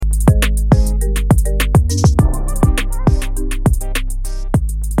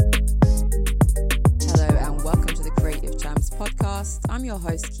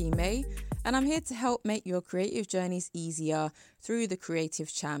and I'm here to help make your creative journeys easier through the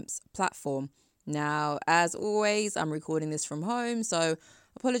Creative Champs platform. Now, as always, I'm recording this from home, so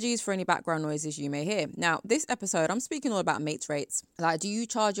apologies for any background noises you may hear. Now, this episode, I'm speaking all about mates rates. Like, do you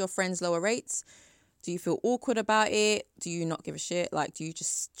charge your friends lower rates? Do you feel awkward about it? Do you not give a shit? Like, do you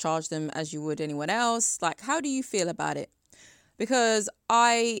just charge them as you would anyone else? Like, how do you feel about it? Because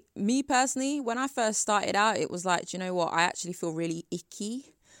me personally, when I first started out, it was like, do you know what? I actually feel really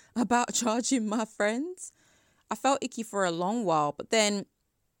icky about charging my friends. I felt icky for a long while, but then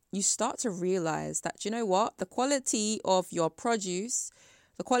you start to realize that, do you know what? The quality of your produce,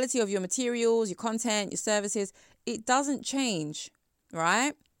 the quality of your materials, your content, your services, it doesn't change,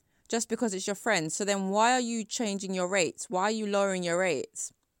 right? Just because it's your friend. So then why are you changing your rates? Why are you lowering your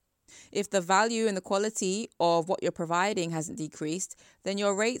rates? If the value and the quality of what you're providing hasn't decreased, then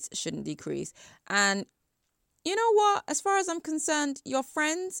your rates shouldn't decrease. And you know what? As far as I'm concerned, your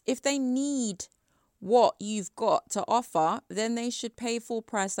friends, if they need what you've got to offer, then they should pay full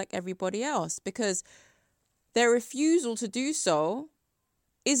price like everybody else, because their refusal to do so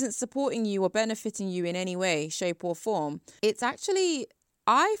isn't supporting you or benefiting you in any way, shape or form. It's actually,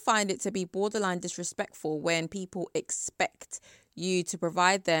 I find it to be borderline disrespectful when people expect you to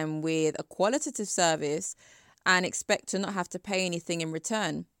provide them with a qualitative service and expect to not have to pay anything in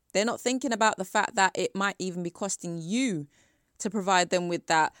return. They're not thinking about the fact that it might even be costing you to provide them with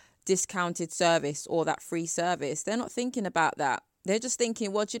that discounted service or that free service. They're not thinking about that. They're just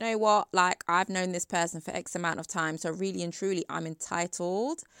thinking, well, do you know what? Like, I've known this person for X amount of time. So really and truly, I'm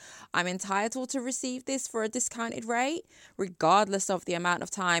entitled. I'm entitled to receive this for a discounted rate, regardless of the amount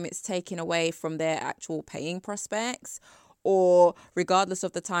of time it's taken away from their actual paying prospects, or regardless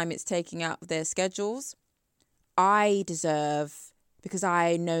of the time it's taking out of their schedules. I deserve, because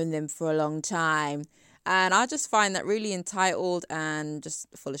I've known them for a long time. And I just find that really entitled and just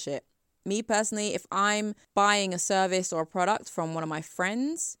full of shit. Me personally, if I'm buying a service or a product from one of my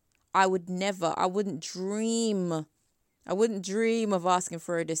friends, I wouldn't dream of asking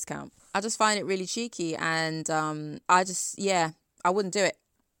for a discount. I just find it really cheeky, and I wouldn't do it.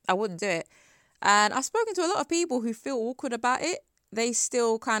 I wouldn't do it. And I've spoken to a lot of people who feel awkward about it. They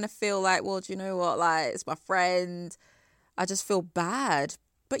still kind of feel like, well, do you know what? Like, it's my friend. I just feel bad.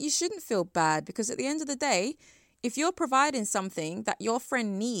 But you shouldn't feel bad, because at the end of the day, if you're providing something that your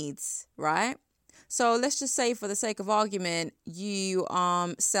friend needs, right? So let's just say, for the sake of argument, you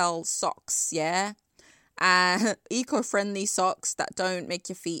sell socks, yeah? Eco-friendly socks that don't make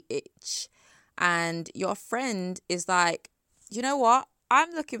your feet itch. And your friend is like, you know what?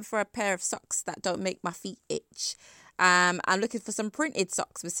 I'm looking for a pair of socks that don't make my feet itch. I'm looking for some printed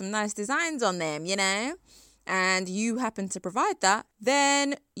socks with some nice designs on them, you know? And you happen to provide that,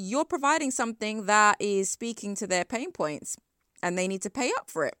 then you're providing something that is speaking to their pain points, and they need to pay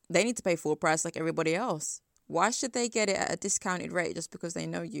up for it. They need to pay full price like everybody else. Why should they get it at a discounted rate just because they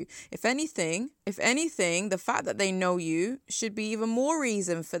know you? If anything, the fact that they know you should be even more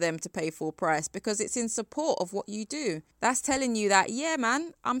reason for them to pay full price, because it's in support of what you do. That's telling you that, yeah,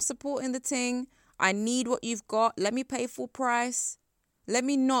 man, I'm supporting the thing. I need what you've got. Let me pay full price. Let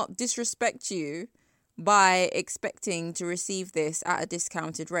me not disrespect you by expecting to receive this at a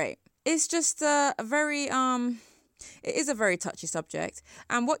discounted rate. It's just it is a very touchy subject.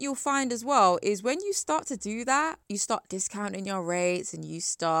 And what you'll find as well is, when you start to do that, you start discounting your rates and you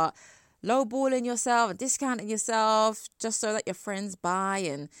start lowballing yourself and discounting yourself just so that your friends buy,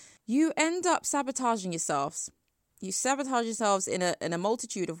 and you end up sabotaging yourselves. You sabotage yourselves in a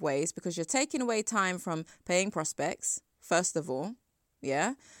multitude of ways, because you're taking away time from paying prospects, first of all,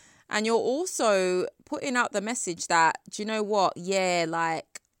 yeah? And you're also putting out the message that, do you know what? Yeah,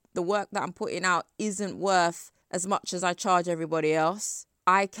 like, the work that I'm putting out isn't worth as much as I charge everybody else.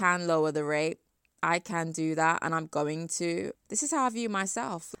 I can lower the rate. I can do that, and I'm going to. This is how I view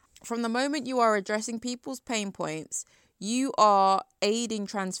myself. From the moment you are addressing people's pain points, you are aiding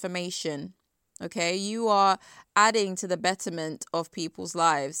transformation. Okay? You are adding to the betterment of people's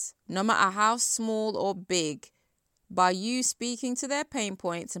lives, no matter how small or big. By you speaking to their pain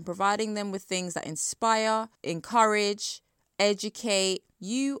points and providing them with things that inspire, encourage, educate,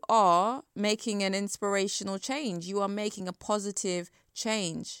 you are making an inspirational change. You are making a positive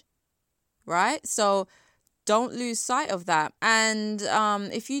change, right? So don't lose sight of that. And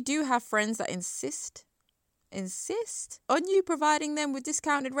if you do have friends that insist on you providing them with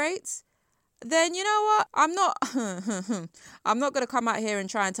discounted rates, then you know what? I'm not going to come out here and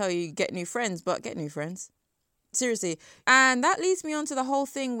try and tell you get new friends, but get new friends. Seriously. And that leads me on to the whole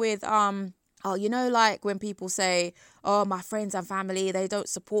thing with, like when people say, oh, my friends and family, they don't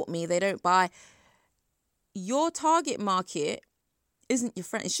support me, they don't buy. Your target market isn't your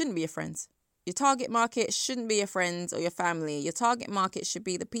friend. It shouldn't be your friends. Your target market shouldn't be your friends or your family. Your target market should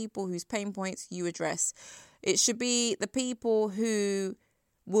be the people whose pain points you address. It should be the people who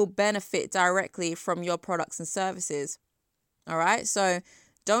will benefit directly from your products and services. All right. So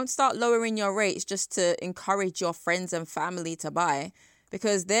don't start lowering your rates just to encourage your friends and family to buy,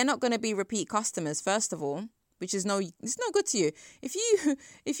 because they're not going to be repeat customers, first of all, which is it's no good to you.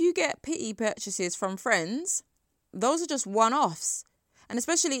 If you get pity purchases from friends, those are just one-offs. And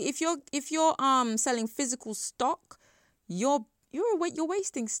especially if you're selling physical stock, you're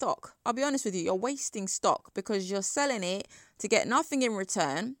wasting stock. I'll be honest with you, you're wasting stock because you're selling it to get nothing in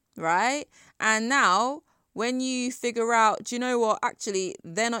return, right? And now when you figure out, do you know what? Actually,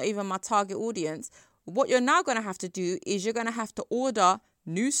 they're not even my target audience. What you're now going to have to do is you're going to have to order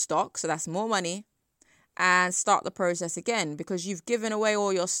new stock, so that's more money, and start the process again, because you've given away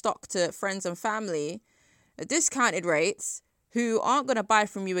all your stock to friends and family at discounted rates who aren't going to buy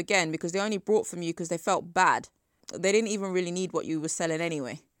from you again because they only bought from you because they felt bad. They didn't even really need what you were selling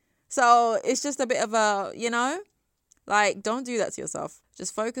anyway. So it's just a bit of a, don't do that to yourself.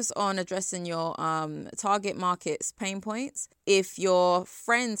 Just focus on addressing your target market's pain points. If your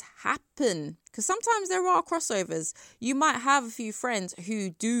friends happen, because sometimes there are crossovers, you might have a few friends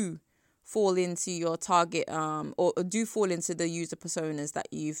who do fall into your target or do fall into the user personas that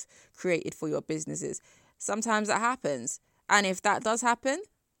you've created for your businesses. Sometimes that happens. And if that does happen,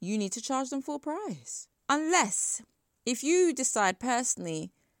 you need to charge them full price. Unless if you decide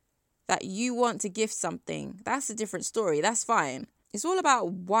personally that you want to gift something, that's a different story. That's fine. It's all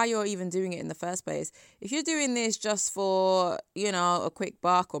about why you're even doing it in the first place. If you're doing this just for, a quick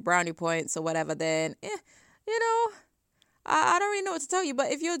buck or brownie points or whatever, then, I don't really know what to tell you.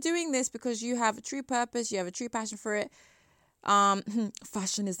 But if you're doing this because you have a true purpose, you have a true passion for it,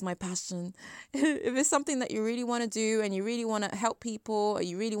 fashion is my passion. If it's something that you really want to do and you really want to help people, or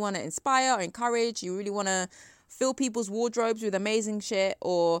you really want to inspire or encourage, you really want to fill people's wardrobes with amazing shit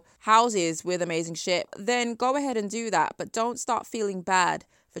or houses with amazing shit, then go ahead and do that. But don't start feeling bad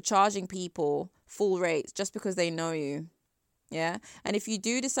for charging people full rates just because they know you. Yeah. And if you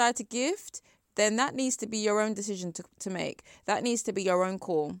do decide to gift, then that needs to be your own decision to make. That needs to be your own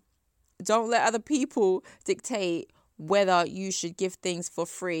call. Don't let other people dictate whether you should give things for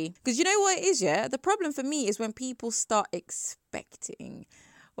free. Because you know what it is, yeah? The problem for me is when people start expecting.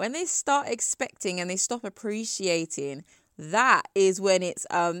 When they start expecting and they stop appreciating, that is when it's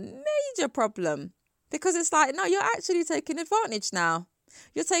a major problem. Because it's like, no, you're actually taking advantage now.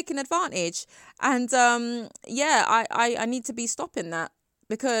 You're taking advantage. And I need to be stopping that.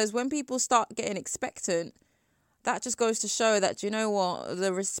 Because when people start getting expectant, that just goes to show that, you know what,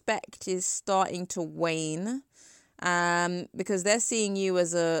 the respect is starting to wane. Because they're seeing you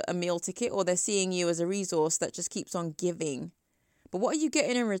as a meal ticket, or they're seeing you as a resource that just keeps on giving. But what are you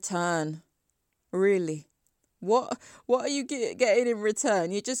getting in return? Really? What are you getting in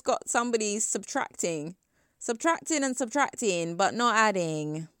return? You just got somebody subtracting and subtracting, but not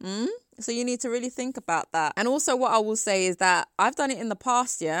adding. So you need to really think about that. And also what I will say is that I've done it in the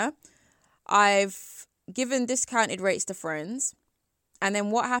past, yeah? I've given discounted rates to friends. And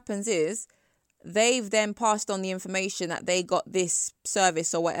then what happens is they've then passed on the information that they got this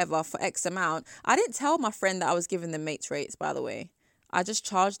service or whatever for X amount. I didn't tell my friend that I was giving them mates rates, by the way. I just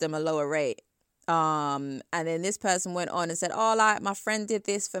charged them a lower rate. And then this person went on and said, my friend did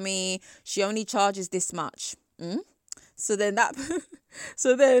this for me. She only charges this much. So then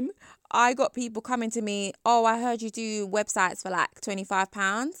I got people coming to me, I heard you do websites for like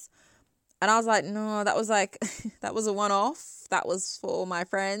 £25. And I was like, no, that was a one-off. That was for my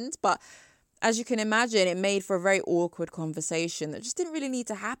friends. But as you can imagine, it made for a very awkward conversation that just didn't really need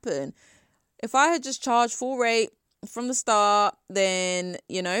to happen. If I had just charged full rate from the start, then,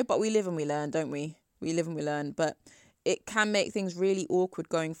 but we live and we learn, don't we? We live and we learn, but it can make things really awkward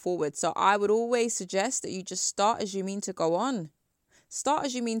going forward. So I would always suggest that you just start as you mean to go on. Start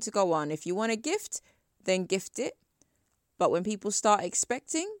as you mean to go on. If you want to gift, then gift it. But when people start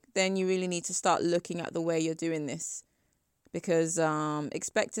expecting, then you really need to start looking at the way you're doing this. Because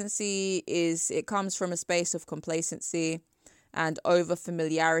expectancy it comes from a space of complacency and over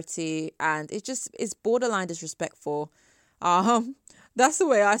familiarity, and it's borderline disrespectful. That's the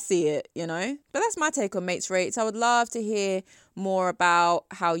way I see it, But that's my take on mates rates. I would love to hear more about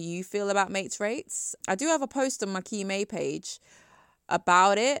how you feel about mates rates. I do have a post on my Key May page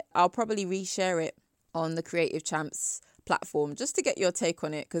about it. I'll probably reshare it on the Creative Champs platform just to get your take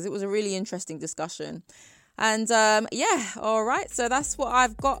on it, because it was a really interesting discussion. And all right. So that's what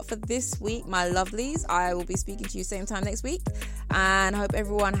I've got for this week, my lovelies. I will be speaking to you same time next week, and I hope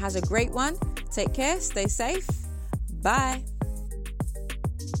everyone has a great one. Take care. Stay safe. Bye.